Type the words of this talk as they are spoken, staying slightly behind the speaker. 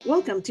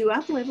Welcome to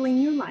Up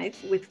Leveling Your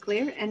Life with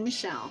Claire and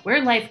Michelle.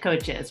 We're life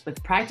coaches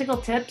with practical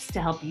tips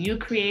to help you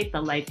create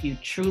the life you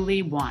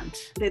truly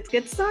want. Let's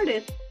get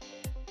started.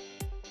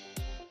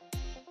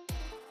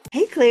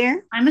 Hey,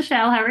 Claire. Hi,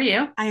 Michelle. How are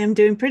you? I am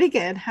doing pretty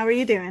good. How are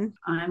you doing?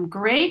 I'm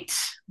great.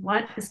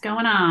 What is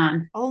going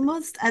on?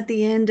 Almost at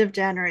the end of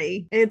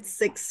January.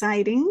 It's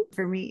exciting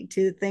for me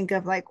to think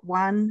of like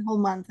one whole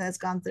month has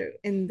gone through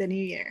in the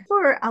new year.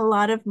 For a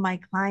lot of my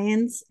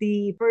clients,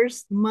 the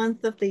first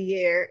month of the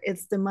year,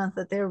 it's the month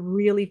that they're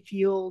really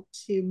fueled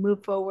to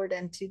move forward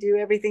and to do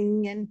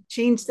everything and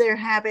change their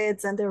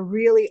habits. And they're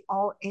really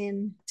all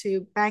in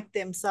to back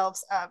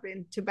themselves up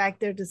and to back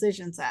their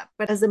decisions up.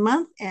 But as the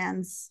month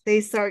ends,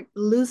 they start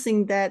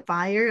losing that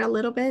fire a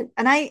little bit.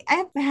 And I've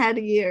had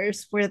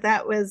years where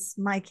that was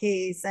my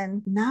case.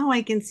 And now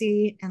I can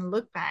see and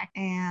look back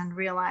and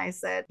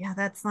realize that, yeah,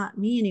 that's not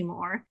me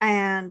anymore.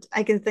 And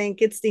I can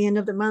think it's the end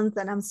of the month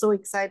and I'm so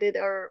excited,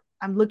 or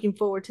I'm looking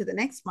forward to the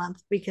next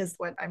month because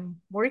what I'm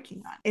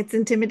working on. It's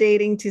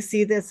intimidating to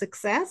see the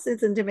success.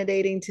 It's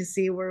intimidating to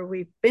see where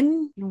we've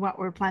been and what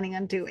we're planning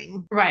on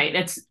doing.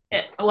 Right.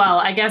 Well,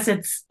 I guess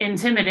it's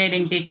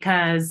intimidating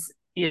because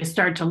you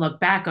start to look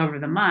back over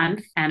the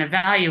month and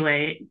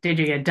evaluate, did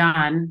you get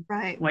done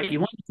Right. what you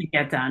wanted to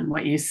get done,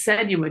 what you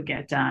said you would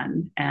get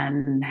done,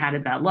 and how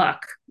did that look?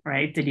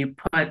 Right? Did you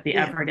put the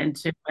Yeah. effort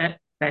into it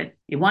that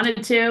you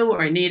wanted to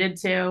or needed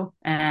to?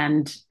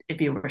 And if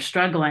you were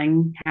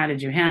struggling, how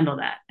did you handle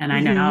that? And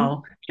I Mm-hmm.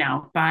 know,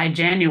 by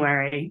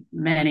January,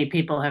 many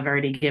people have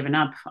already given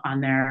up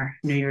on their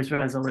New Year's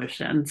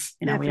resolutions.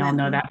 We all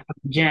know Definitely. that from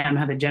the gym,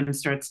 how the gym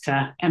starts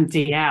to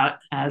empty out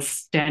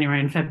as January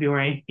and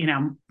February,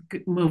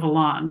 move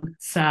along.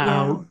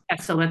 Yeah.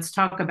 So let's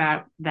talk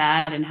about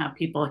that and how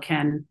people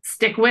can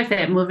stick with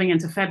it moving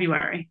into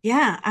February.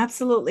 Yeah,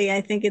 absolutely. I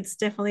think it's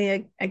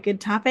definitely a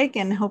good topic,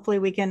 and hopefully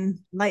we can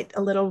light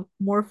a little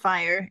more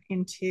fire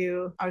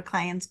into our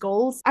clients'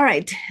 goals. All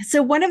right.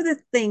 So, one of the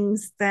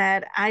things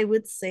that I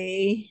would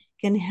say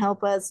can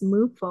help us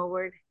move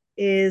forward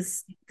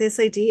is this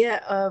idea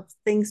of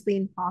things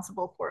being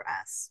possible for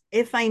us.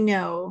 If I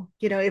know,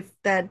 if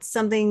that's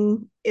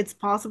something it's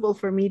possible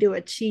for me to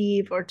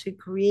achieve or to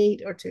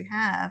create or to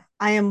have,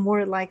 I am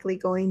more likely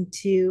going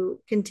to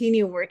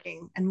continue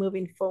working and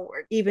moving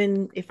forward,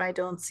 even if I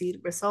don't see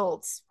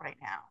results right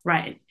now.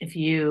 Right. If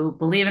you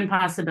believe in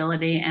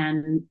possibility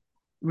and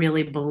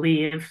really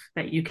believe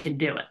that you can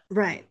do it,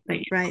 Right, that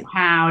you know right.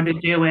 how to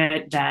do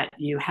it, that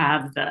you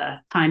have the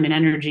time and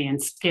energy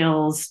and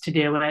skills to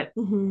do it.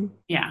 Mm-hmm.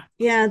 Yeah.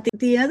 Yeah,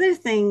 the other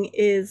thing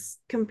is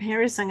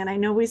comparison. And I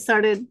know we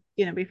started,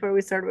 before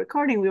we started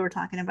recording, we were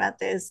talking about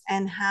this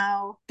and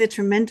how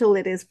detrimental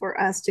it is for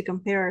us to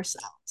compare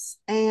ourselves.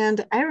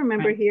 And I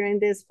remember Right. hearing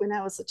this when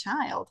I was a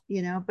child,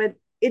 but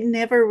it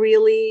never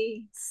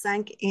really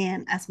sank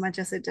in as much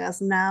as it does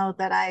now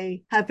that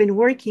I have been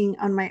working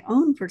on my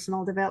own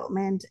personal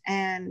development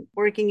and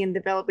working in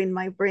developing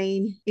my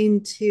brain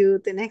into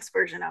the next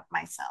version of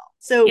myself.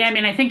 So, Yeah. I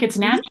mean, I think it's mhm,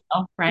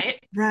 natural, right?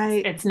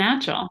 right. It's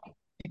natural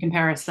to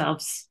compare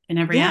ourselves in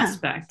every Yeah.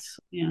 aspect.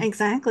 Yeah.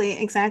 Exactly,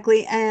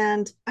 exactly.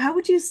 And how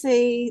would you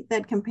say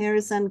that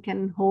comparison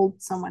can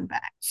hold someone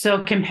back?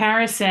 So,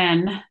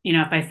 comparison,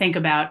 if I think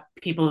about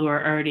people who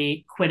are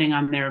already quitting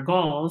on their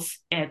goals,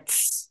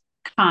 it's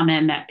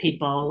common that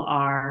people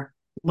are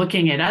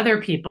looking at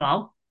other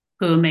people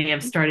who may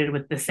have started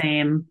with the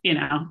same,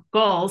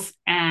 goals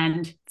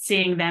and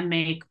seeing them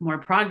make more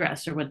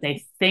progress or what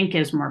they think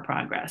is more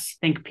progress.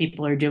 Think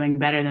people are doing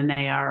better than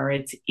they are, or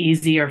it's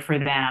easier for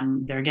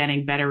them. They're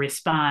getting better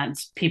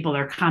response. People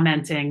are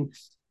commenting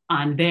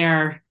on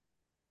their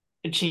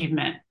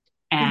achievement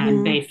and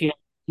Mm-hmm. they feel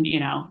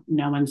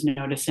no one's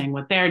noticing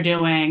what they're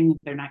doing,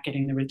 they're not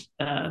getting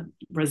the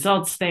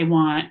results they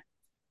want,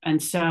 and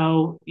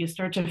so you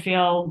start to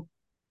feel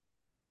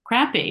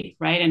crappy,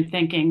 right, and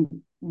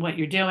thinking what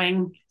you're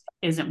doing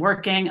isn't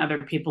working, other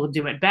people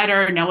do it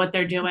better, know what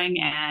they're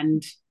doing,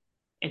 and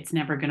it's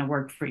never going to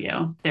work for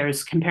you.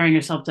 There's comparing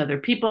yourself to other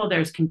people,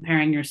 there's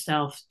comparing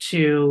yourself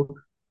to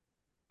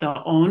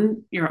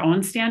your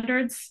own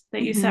standards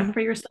that you Mm-hmm. set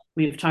for yourself.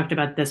 We've talked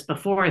about this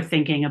before,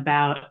 thinking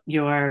about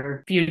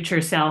your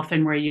future self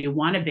and where you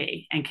want to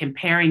be and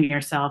comparing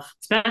yourself,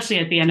 especially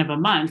at the end of a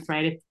month,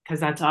 right? Because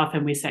that's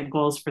often we set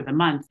goals for the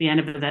month, the end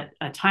of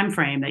a time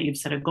frame that you've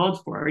set a goal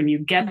for, and you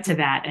get to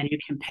Mm-hmm. that and you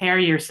compare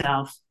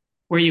yourself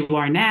where you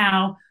are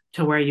now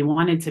to where you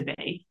wanted to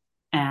be.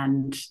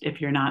 And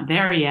if you're not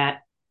there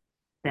yet,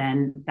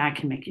 then that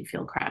can make you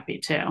feel crappy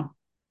too.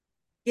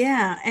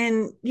 Yeah.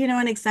 And,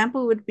 an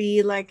example would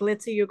be like,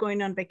 let's say you're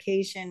going on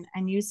vacation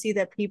and you see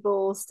that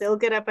people still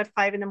get up at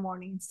 5 in the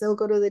morning, still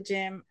go to the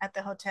gym at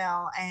the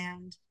hotel,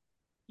 and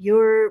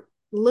you're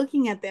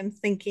looking at them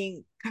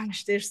thinking,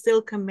 gosh, they're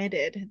still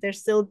committed. They're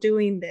still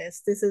doing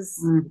this. This is,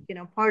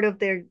 Mm, part of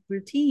their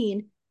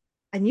routine,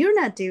 and you're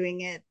not doing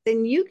it.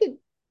 Then you could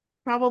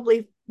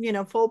probably,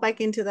 fall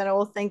back into that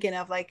old thinking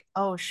of like,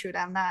 oh, shoot,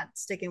 I'm not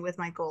sticking with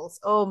my goals.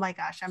 Oh my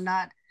gosh,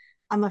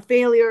 I'm a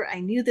failure. I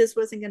knew this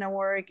wasn't going to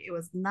work. It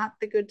was not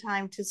the good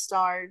time to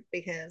start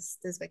because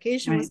this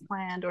vacation was right.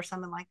 planned or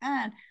something like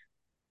that.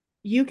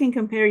 you can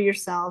compare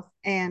yourself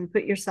and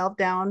put yourself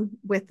down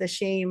with the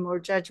shame or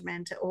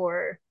judgment,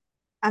 or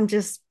I'm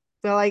just,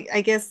 well,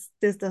 I guess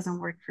this doesn't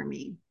work for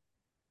me.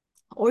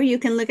 Or you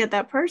can look at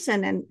that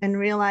person and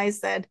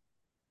realize that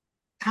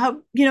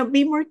how,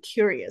 be more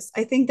curious.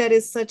 I think that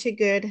is such a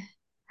good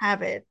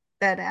habit,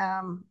 that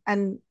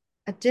and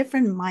a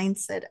different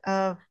mindset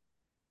of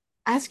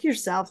ask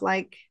yourself,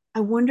 like,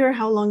 I wonder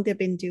how long they've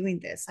been doing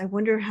this. I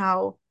wonder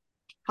how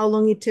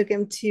long it took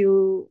him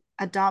to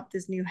adopt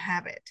this new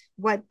habit.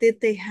 What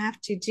did they have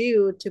to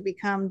do to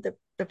become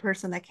the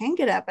person that can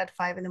get up at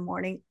 5 in the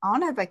morning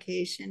on a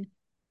vacation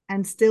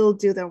and still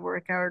do their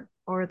workout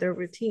or their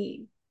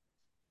routine?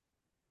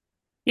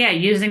 Yeah,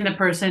 using the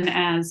person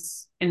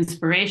as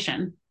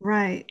inspiration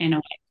Right. in a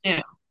way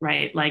too,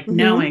 right? Like Mm-hmm.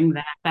 knowing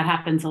that that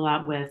happens a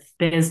lot with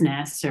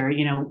business, or,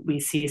 we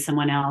see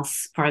someone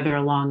else farther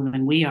along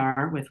than we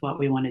are with what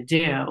we want to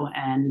do.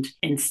 And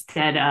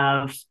instead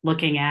of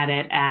looking at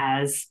it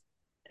as,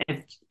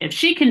 if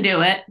she can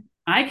do it,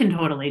 I can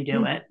totally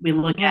do it. We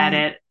look at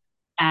Right. it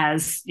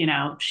as,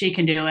 she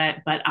can do it,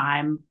 but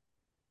I'm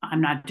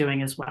not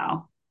doing as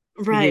well.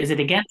 We use Right. it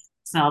against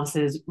ourselves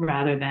as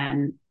rather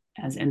than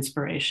as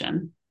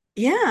inspiration.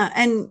 Yeah.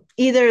 And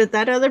either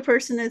that other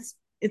person is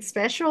it's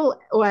special,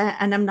 or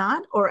and I'm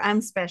not, or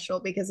I'm special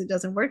because it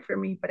doesn't work for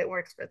me, but it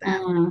works for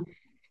them. Mm,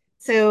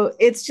 So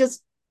it's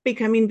just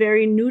becoming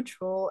very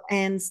neutral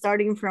and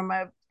starting from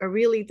a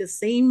really the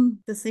same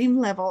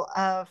level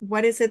of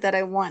what is it that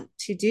I want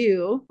to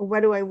do?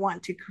 What do I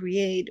want to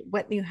create?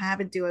 What new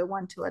habit do I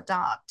want to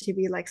adopt to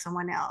be like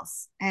someone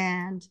else?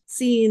 And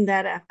seeing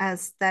that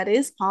as that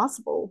is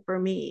possible for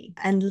me,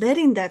 and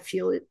letting that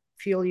fuel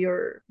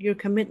your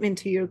commitment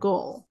to your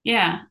goal.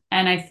 yeah.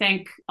 And I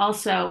think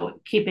also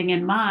keeping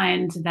in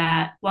mind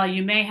that while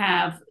you may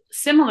have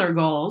similar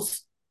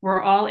goals,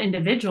 we're all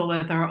individual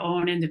with our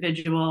own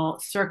individual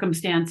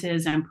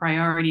circumstances and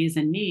priorities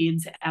and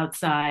needs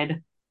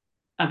outside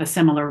of a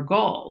similar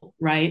goal,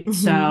 right? Mm-hmm.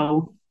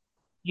 So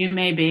you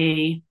may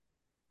be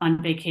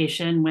on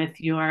vacation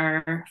with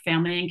your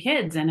family and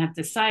kids and have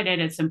decided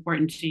it's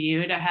important to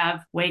you to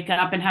have wake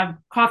up and have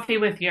coffee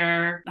with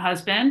your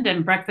husband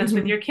and breakfast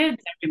with Mm-hmm. your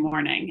kids every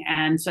morning.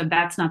 And so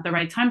that's not the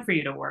right time for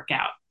you to work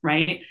out,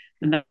 right?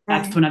 And that's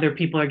Right. when other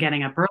people are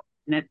getting up early.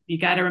 And you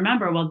got to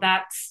remember, well,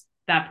 that's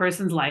that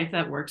person's life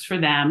that works for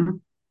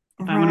them.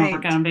 If I want to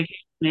work out Right. on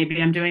vacation,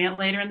 maybe I'm doing it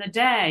later in the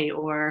day,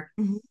 or,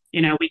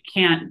 Mm-hmm. we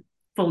can't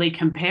fully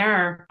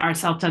compare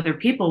ourselves to other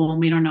people when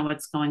we don't know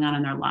what's going on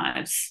in their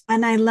lives.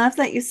 And I love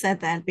that you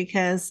said that,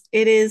 because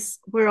it is,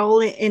 we're all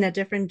in a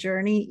different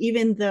journey,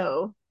 even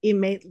though it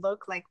may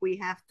look like we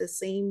have the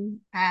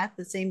same path,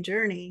 the same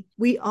journey.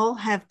 We all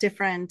have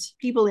different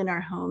people in our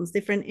homes,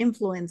 different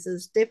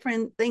influences,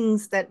 different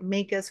things that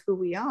make us who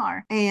we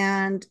are.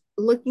 And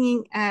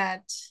looking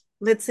at,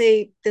 let's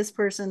say, this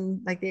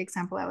person, like the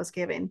example I was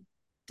giving,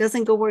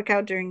 doesn't go work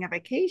out during a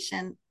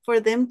vacation, for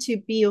them to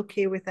be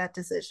okay with that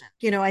decision.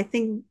 I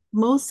think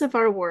most of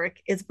our work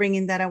is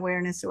bringing that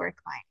awareness to our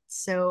clients.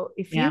 So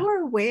if you Yeah.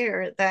 are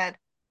aware that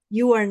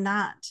you are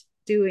not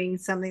doing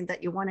something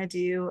that you want to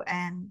do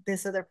and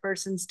this other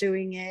person's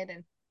doing it,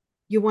 and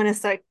you want to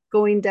start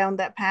going down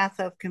that path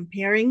of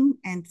comparing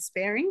and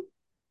despairing,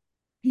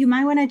 you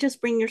might want to just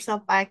bring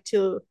yourself back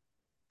to,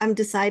 I'm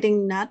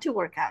deciding not to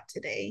work out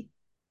today.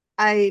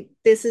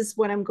 This is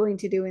what I'm going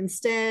to do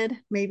instead.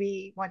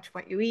 Maybe watch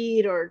what you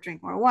eat or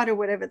drink more water,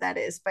 whatever that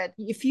is. But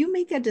if you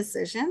make a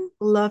decision,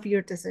 love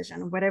your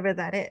decision, whatever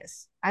that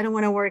is. I don't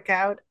want to work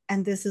out,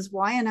 and this is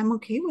why, and I'm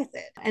okay with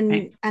it. And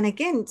Right. and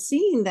again,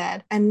 seeing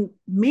that and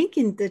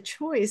making the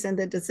choice and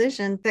the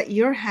decision that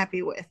you're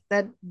happy with,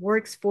 that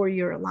works for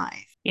your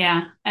life.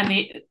 Yeah. And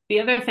the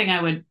other thing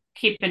I would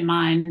keep in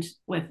mind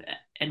with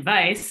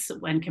advice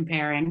when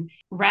comparing,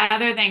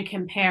 rather than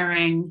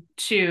comparing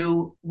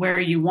to where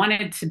you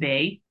wanted to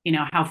be,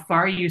 how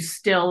far you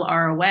still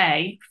are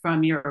away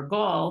from your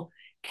goal,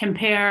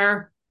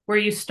 compare where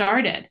you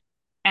started.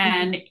 Mm-hmm.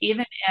 And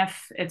even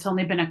if it's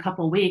only been a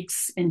couple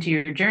weeks into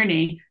your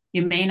journey,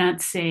 you may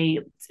not see,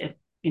 if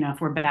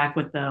we're back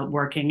with the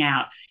working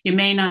out, you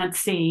may not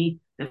see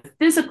the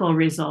physical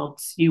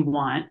results you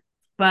want,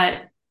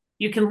 but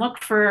you can look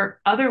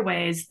for other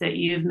ways that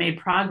you've made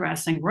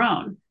progress and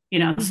grown. So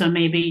Mm-hmm.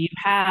 maybe you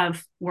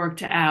have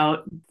worked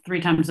out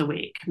 3 times a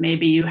week.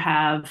 Maybe you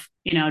have,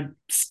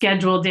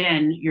 scheduled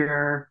in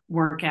your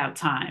workout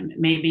time.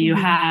 Maybe you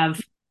Mm-hmm.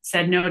 have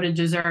said no to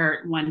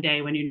dessert one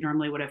day when you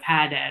normally would have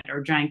had it,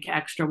 or drank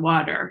extra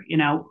water. You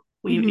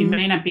Mm-hmm.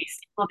 may not be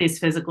seeing all these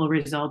physical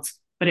results,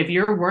 but if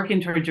you're working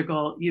towards your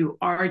goal, you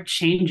are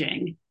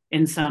changing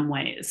in some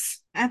ways.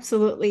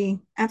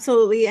 Absolutely.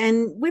 Absolutely.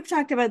 And we've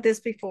talked about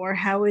this before,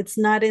 how it's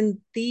not in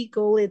the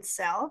goal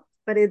itself,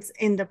 but it's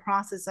in the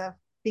process of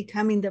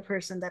becoming the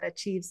person that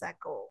achieves that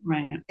goal.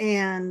 Right.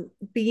 And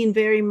being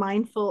very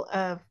mindful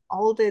of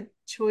all the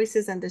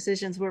choices and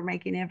decisions we're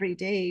making every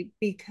day,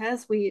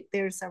 because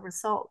there's a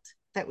result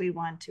that we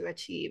want to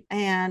achieve.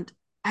 And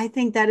I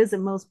think that is the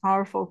most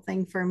powerful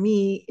thing for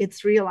me.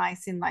 It's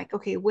realizing, like,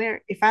 okay,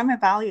 where, if I'm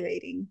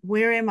evaluating,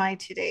 where am I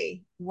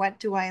today? What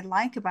do I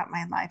like about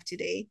my life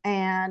today?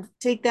 And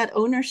take that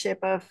ownership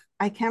of,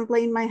 I can't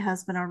blame my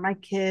husband or my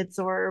kids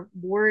or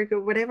work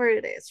or whatever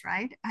it is,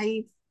 right?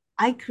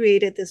 I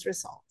created these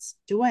results.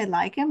 Do I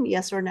like them?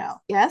 Yes or no?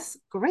 Yes,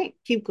 great.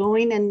 Keep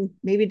going and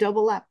maybe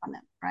double up on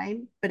them, right?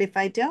 But if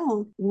I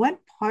don't, what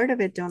part of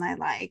it don't I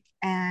like?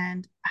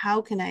 And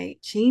how can I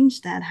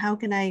change that? How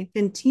can I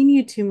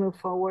continue to move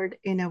forward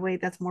in a way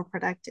that's more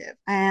productive?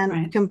 And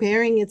Right.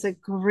 comparing, it's a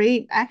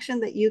great action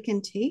that you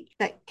can take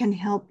that can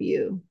help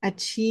you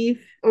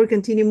achieve or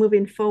continue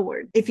moving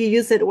forward if you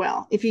use it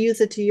well, if you use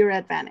it to your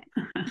advantage,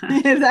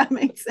 if that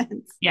makes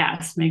sense.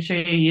 Yes, make sure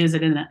you use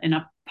it in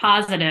a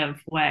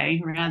positive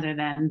way rather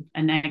than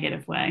a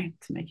negative way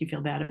to make you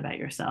feel bad about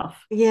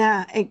yourself.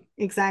 Yeah,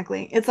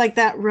 exactly. It's like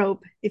that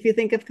rope. If you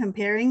think of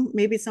comparing,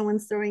 maybe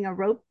someone's throwing a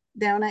rope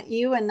down at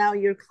you and now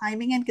you're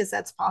climbing it because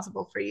that's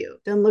possible for you.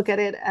 Don't look at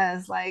it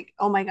as like,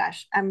 oh my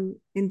gosh, I'm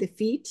in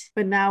defeat,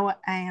 but now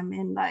I am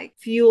in like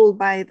fueled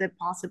by the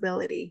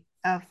possibility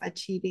of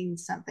achieving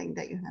something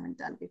that you haven't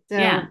done before.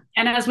 Yeah. So,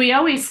 And as we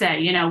always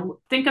say,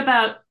 think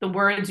about the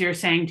words you're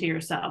saying to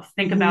yourself,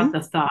 think about mm-hmm,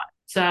 the thought.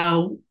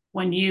 So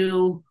when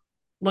you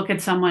look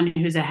at someone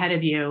who's ahead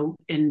of you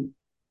in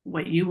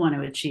what you want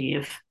to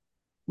achieve,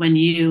 when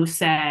you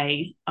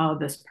say, oh,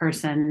 this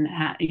person,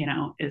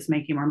 is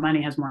making more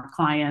money, has more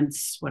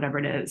clients, whatever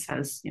it is,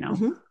 has,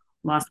 mm-hmm,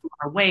 lost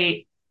more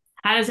weight,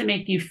 how does it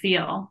make you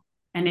feel?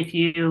 And if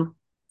you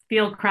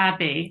feel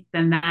crappy,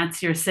 then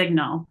that's your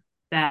signal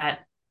that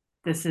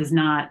this is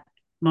not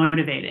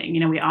motivating.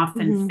 We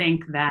often mm-hmm,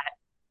 think that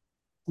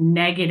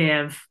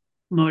negative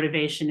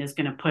motivation is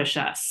going to push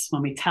us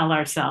when we tell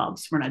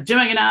ourselves we're not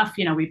doing enough.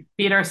 We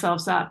beat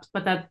ourselves up,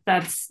 but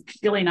that's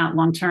really not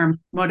long-term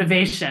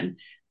motivation.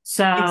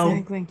 So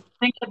exactly.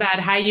 think about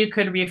how you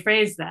could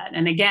rephrase that.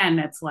 And again,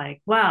 it's like,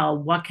 well,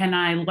 what can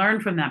I learn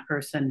from that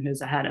person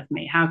who's ahead of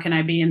me? How can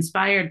I be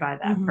inspired by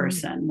that Mm-hmm.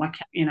 person? What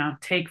can,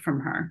 take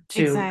from her to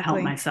help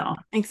Exactly. myself?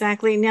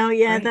 Exactly. No,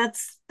 yeah, Great.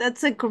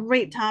 that's a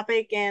great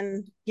topic.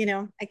 And,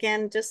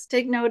 again, just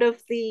take note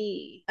of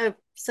the of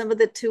some of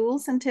the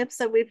tools and tips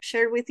that we've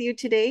shared with you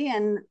today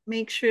and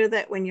make sure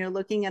that when you're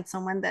looking at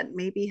someone that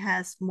maybe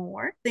has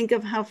more, think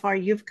of how far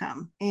you've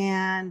come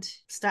and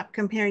stop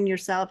comparing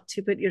yourself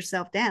to put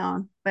yourself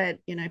down. But,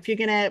 if you're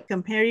gonna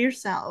compare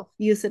yourself,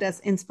 use it as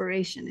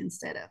inspiration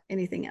instead of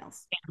anything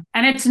else.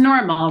 And it's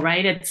normal,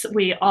 right?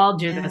 We all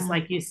do this, Yeah.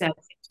 like you said,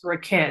 since we're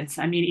kids.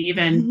 I mean,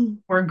 even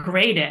we're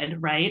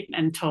graded, right?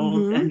 And told,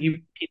 Mm-hmm. and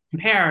you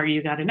compare,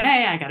 you got an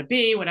A, I got a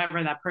B,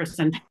 whatever that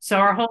person. So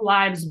our whole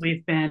lives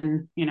we've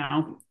been,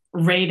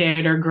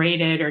 rated or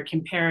graded or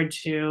compared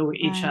to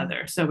each Right.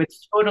 other. So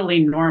it's totally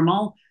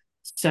normal.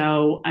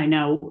 So I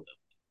know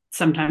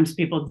sometimes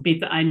people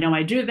I know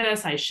I do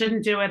this, I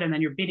shouldn't do it. And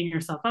then you're beating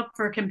yourself up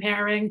for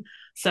comparing.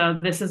 So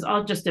this is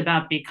all just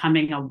about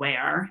becoming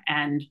aware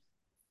and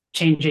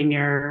changing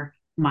your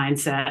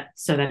mindset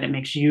so that it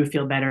makes you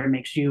feel better and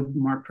makes you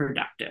more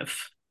productive.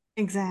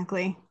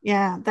 Exactly.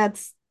 Yeah,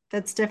 that's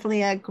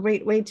definitely a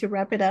great way to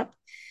wrap it up.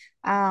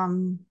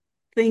 Um,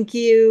 thank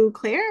you,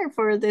 Claire,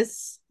 for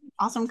this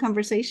awesome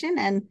conversation.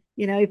 And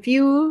if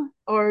you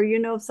or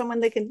of someone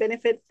that can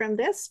benefit from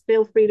this,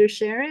 feel free to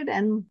share it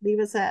and leave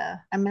us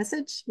a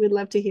message. We'd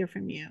love to hear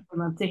from you. I'd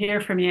love to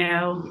hear from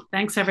you.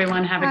 Thanks,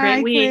 everyone. Have a great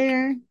Bye, week.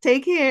 Claire.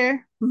 Take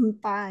care.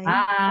 Bye.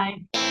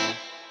 Bye.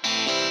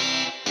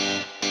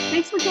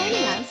 Thanks for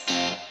joining us.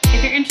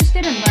 If you're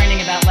interested in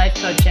learning about life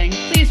coaching,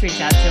 please reach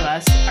out to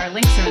us. Our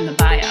links are in the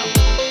bio.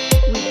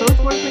 We both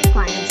work with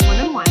clients one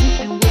on one,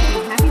 and we'd be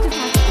happy to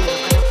talk